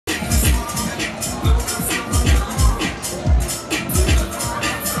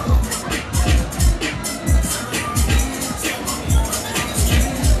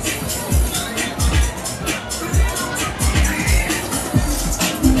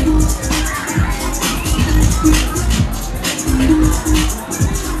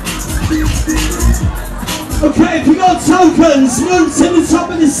Okay, if you got tokens, move to the top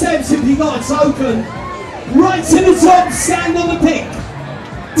of the steps if you got a token. Right to the top, stand on the pick.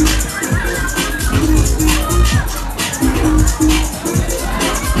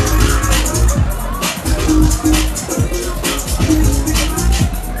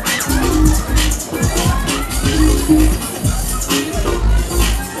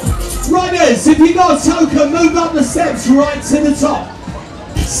 Riders, if you got a token, move up the steps right to the top.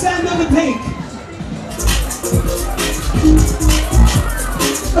 Stand on the pick.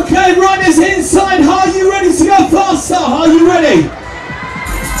 Okay, riders inside, are you ready to go faster? Are you ready?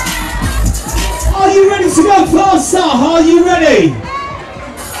 Are you ready to go faster? Are you ready?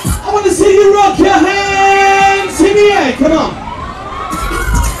 I want to see you rock your hands in the air, come on.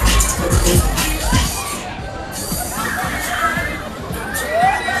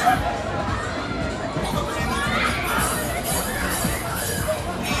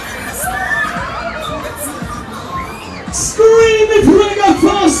 Scream if you want to go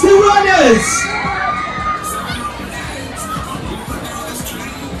faster, runners!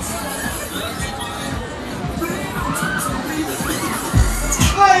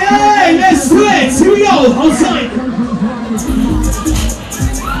 Hey, hey, let's do it! Here we go, outside!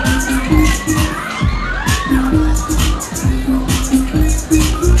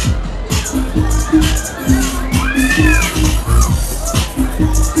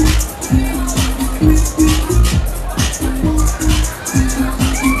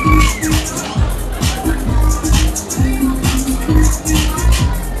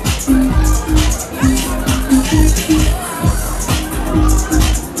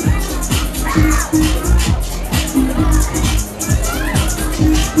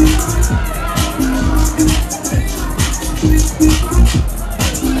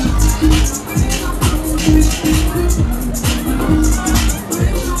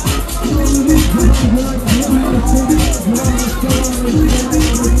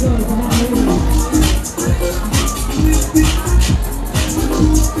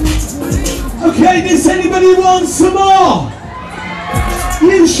 Okay, does anybody want some more?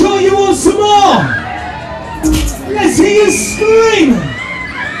 You sure you want some more? Let's hear you scream!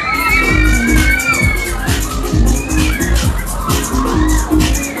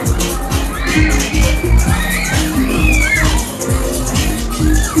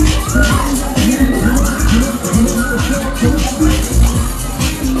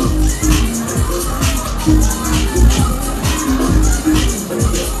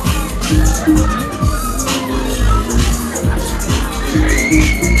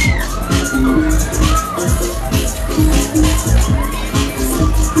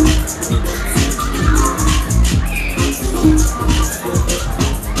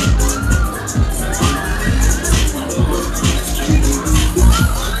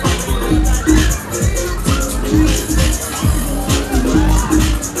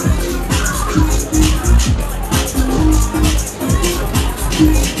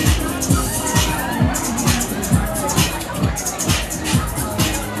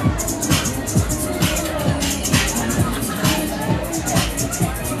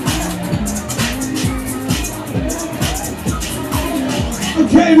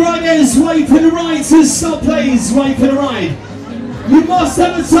 Okay, riders, wait for the ride to stop, please. Wait for the ride. You must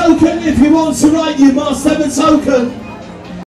have a token if you want to ride. You must have a token.